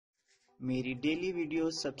मेरी daily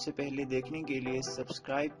videos सबसे पहले देखने के लिए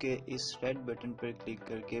सब्सक्राइब के इस रेड बटन पर क्लिक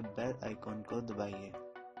करके बेल आइकॉन को दबाइए।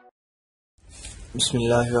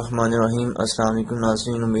 बिस्मिल्लाहिर्रहमानिर्रहीम। अस्सलाम वालेकुम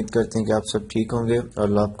नाज़रीन, उम्मीद करते हैं कि आप सब ठीक होंगे और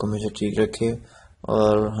अल्लाह आपको हमेशा ठीक रखे।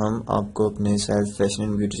 और हम आपको अपने self fashion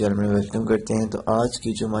and beauty channel में वेलकम करते हैं। तो आज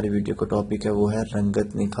की जो हमारी वीडियो का टॉपिक है वो है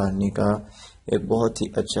रंगत निखारने का एक बहुत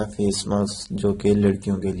ही अच्छा फेस मास्क जो कि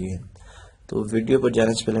लड़कियों के लिए। तो वीडियो पर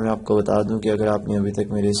जाने से पहले मैं आपको बता दूं कि अगर आपने अभी तक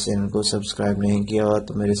मेरे चैनल को सब्सक्राइब नहीं किया हुआ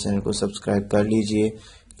तो मेरे चैनल को सब्सक्राइब कर लीजिए,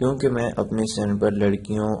 क्योंकि मैं अपने चैनल पर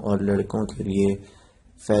लड़कियों और लड़कों के लिए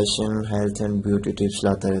fashion, health and beauty tips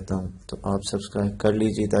लाता रहता हूं। तो आप सब्सक्राइब कर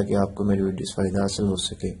लीजिए ताकि आपको मेरी वीडियोस फायदा हासिल हो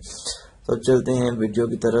सके। तो चलते हैं वीडियो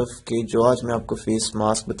की तरफ कि जो आज मैं आपको फेस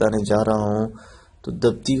मास्क बताने जा रहा हूं, तो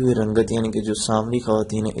दबती हुई रंगत यानी कि जो सांवली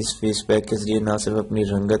खवातीन है इस फेस पैक के जरिए न सिर्फ अपनी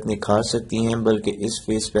रंगत निखार सकती हैं बल्कि इस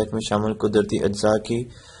फेस पैक में शामिल कुदरती अज्जा की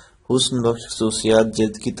हुस्न बख्श खसूसियात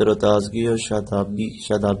जल्द की तरोताजगी और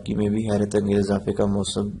शादाबगी में भी हैरत अंगेज इजाफे का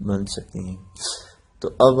मौसम बन सकती हैं। तो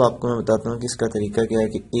अब आपको मैं बताता हूँ कि इसका तरीका क्या है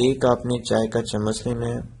कि एक आपने चाय का चम्मच लेना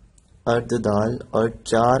है, अर्द दाल और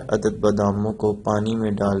 4 अदद बादामों को पानी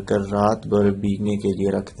में डालकर रात भर भीगने के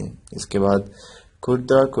लिए रख दें। इसके बाद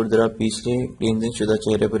खुरदरा पीस लें, क्लींजिंग शुदा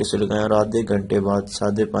चेहरे पर इसे लगाएं और आधे घंटे बाद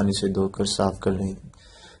सादे पानी से धोकर साफ कर लें।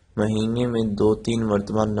 महीने में 2-3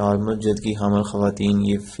 मरतबा नॉर्मल जल्द की हामिल खवातीन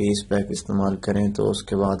ये फेस पैक इस्तेमाल करें तो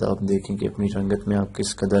उसके बाद आप देखें कि अपनी रंगत में आप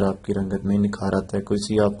किस कदर आपकी रंगत में निखार आता है।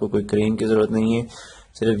 आपको कोई क्रीम की जरूरत नहीं है,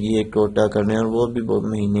 सिर्फ ये एक टोटा करना है और वो भी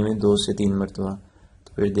महीने में 2 से 3 मरतबा।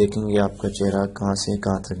 फिर देखेंगे आपका चेहरा कहाँ से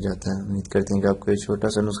कहाँ तक जाता है। उम्मीद करते हैं कि आपको ये छोटा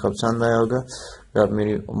सा नुस्खा पसंद आया होगा। अगर आप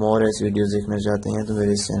मेरी मोर ऐसी वीडियोस देखना चाहते हैं तो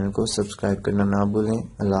मेरे इस चैनल को सब्सक्राइब करना ना भूलें।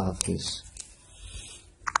 अल्लाह हाफिज।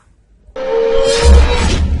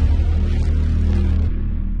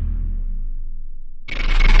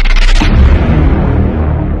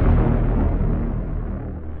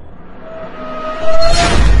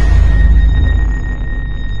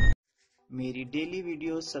 मेरी डेली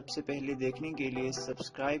वीडियोस सबसे पहले देखने के लिए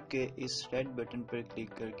सब्सक्राइब के इस रेड बटन पर क्लिक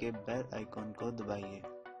करके बेल आइकॉन को दबाइए।